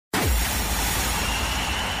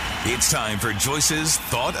It's time for Joyce's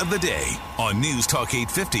Thought of the Day on News Talk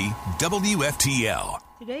 850 WFTL.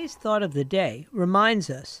 Today's Thought of the Day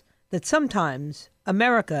reminds us that sometimes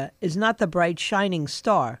America is not the bright shining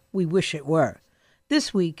star we wish it were.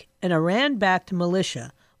 This week, an Iran-backed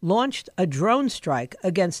militia launched a drone strike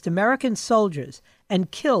against American soldiers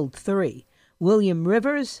and killed 3. William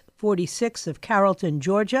Rivers, 46, of Carrollton,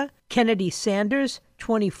 Georgia, Kennedy Sanders,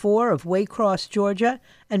 24, of Waycross, Georgia,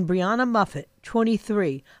 and Brianna Muffett,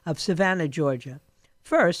 23, of Savannah, Georgia.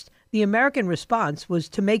 First, the American response was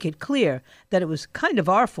to make it clear that it was kind of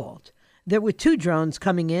our fault. There were 2 drones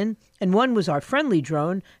coming in, and one was our friendly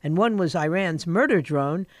drone, and one was Iran's murder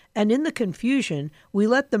drone, and in the confusion, we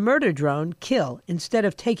let the murder drone kill instead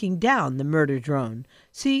of taking down the murder drone.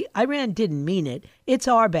 See, Iran didn't mean it. It's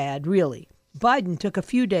our bad, really. Biden took a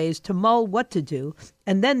few days to mull what to do,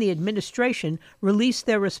 and then the administration released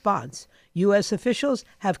their response. U.S. officials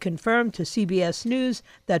have confirmed to CBS News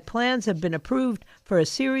that plans have been approved for a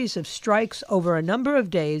series of strikes over a number of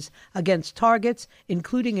days against targets,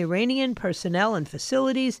 including Iranian personnel and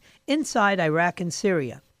facilities inside Iraq and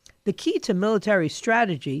Syria. The key to military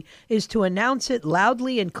strategy is to announce it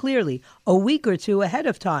loudly and clearly a week or 2 ahead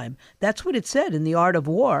of time. That's what it said in The Art of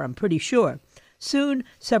War, I'm pretty sure. Soon,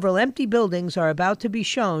 several empty buildings are about to be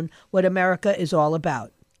shown what America is all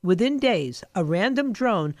about. Within days, a random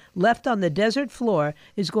drone left on the desert floor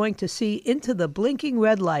is going to see into the blinking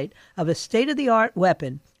red light of a state-of-the-art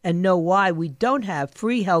weapon and know why we don't have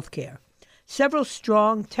free health care. Several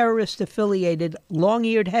strong, terrorist-affiliated,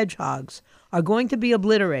 long-eared hedgehogs are going to be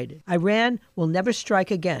obliterated. Iran will never strike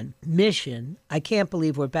again. Mission, I can't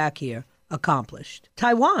believe we're back here, accomplished.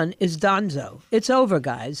 Taiwan is donezo. It's over,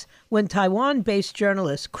 guys. When Taiwan-based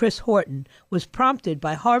journalist Chris Horton was prompted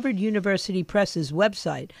by Harvard University Press's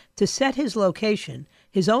website to set his location,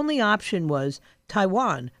 his only option was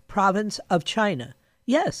Taiwan, province of China.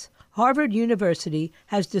 Yes, Harvard University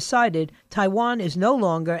has decided Taiwan is no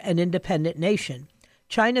longer an independent nation.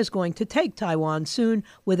 China's going to take Taiwan soon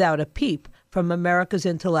without a peep from America's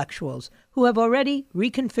intellectuals, who have already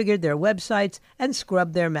reconfigured their websites and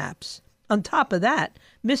scrubbed their maps. On top of that,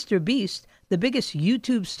 Mr. Beast, the biggest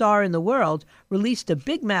YouTube star in the world, released a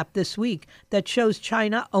big map this week that shows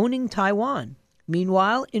China owning Taiwan.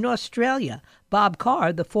 Meanwhile, in Australia, Bob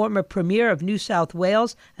Carr, the former Premier of New South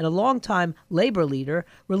Wales and a longtime Labour leader,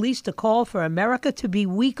 released a call for America to be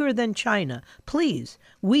weaker than China. Please,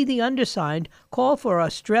 we the undersigned call for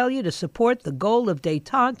Australia to support the goal of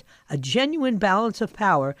détente, a genuine balance of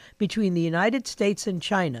power between the United States and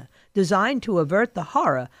China, designed to avert the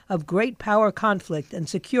horror of great power conflict and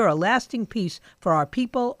secure a lasting peace for our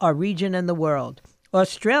people, our region, and the world.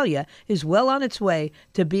 Australia is well on its way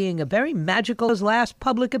to being a very magical last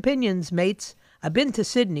public opinions, mates. I've been to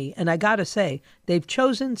Sydney, and I gotta say, they've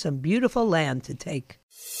chosen some beautiful land to take.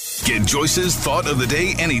 Get Joyce's Thought of the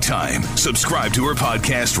Day anytime. Subscribe to her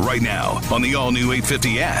podcast right now on the all-new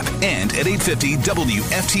 850 app and at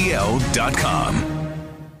 850WFTL.com.